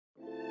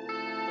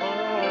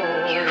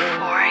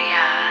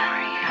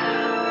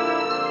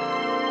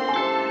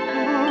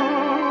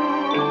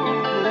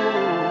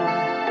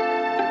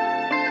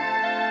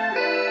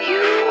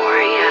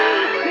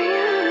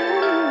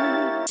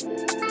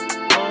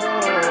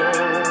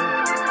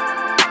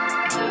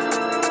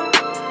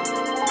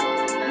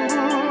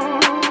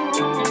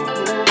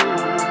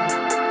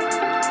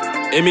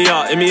Hit me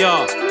up, hit me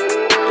up.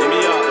 Hit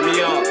me up, hit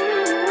me up.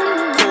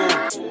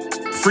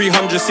 Cool.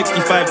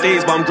 365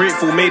 days, but I'm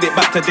grateful, made it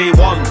back to day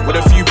one. With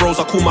a few bros,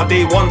 I call my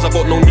day ones. I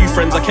got no new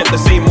friends, I kept the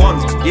same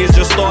ones. Years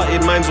just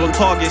started, mine's on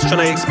targets,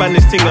 tryna expand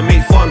this thing and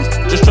make funds.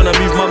 Just tryna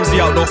move mumsy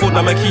out the hood,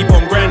 I'ma keep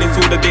on grinding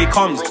till the day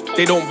comes.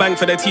 They don't bang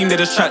for their team, they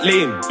just chat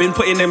lame. Been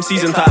putting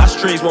MCs into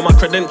ashtrays, while my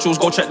credentials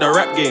go check the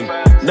rap game.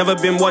 Never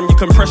been one you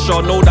can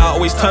pressure, know that I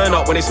always turn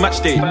up when it's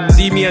match day.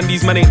 See me and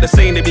these men ain't the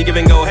same, they be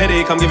giving girl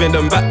headache, I'm giving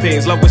them back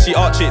pains. Love when she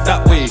arch it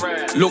that way.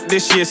 Look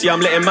this year, see I'm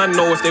letting man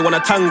know if they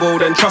wanna tango,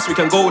 then trust we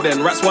can go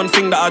then. Rat's one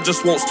thing that I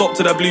just won't stop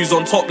to the blues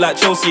on top like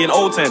Chelsea and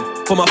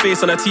Oten. Put my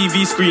face on a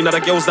TV screen, now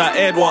the girls that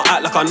aired won't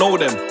act like I know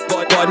them.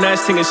 Got a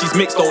nice thing and she's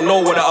mixed, don't know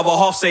what the other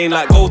half saying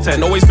like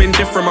Goten. Always been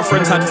different, my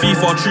friends had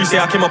FIFA, true say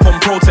I came up on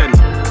Pro 10.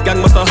 Gang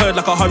must have heard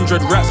like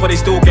 100 raps, but they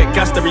still get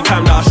gassed every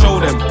time that I show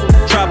them.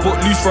 Try put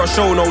loose for a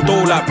show, no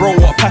dough like bro,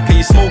 what a pack are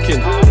you smoking?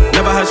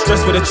 Never had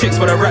stress with the chicks,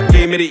 but the rap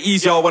game made it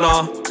easier when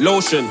I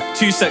lotion.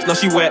 2 sex, now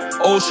she wet,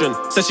 ocean.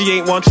 Said she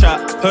ain't one chat,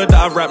 heard that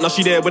I rap, now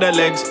she there with her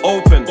legs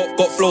open.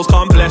 Got flows,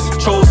 can't bless,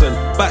 chosen.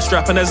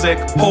 Backstrap and a zig,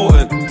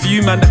 potent.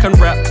 Few man that can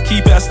rap,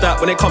 keep it a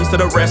stat when it comes to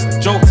the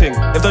rest. Joking,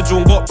 if the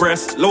June got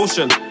breast,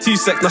 lotion. 2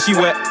 sex, now she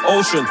wet,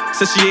 ocean.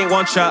 Said she ain't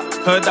one chat,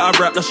 heard that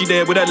I rap, now she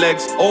there with her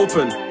legs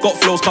open. Got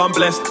flows, can't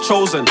bless,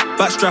 chosen.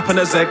 Backstrap and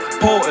a zig,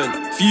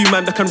 potent. Few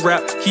man that can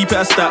rap, keep it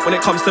a stat when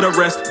it comes to the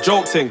rest.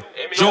 Joking,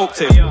 joked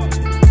him.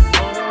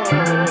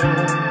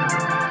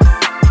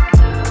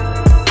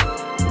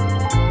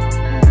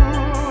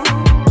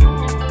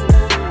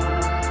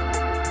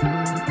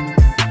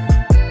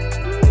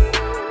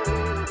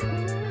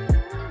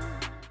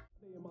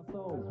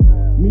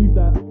 Move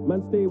that,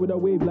 man stay with a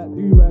wave like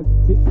do-rags.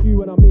 Hit stew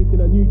when I'm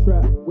making a new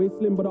track. Waist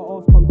slim but the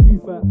arse come too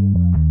fat.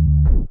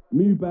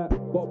 Move back,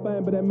 got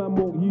banned but then man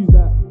won't use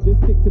that. Just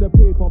stick to the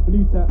paper,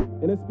 blue tap.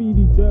 In a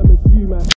speedy German shoe man.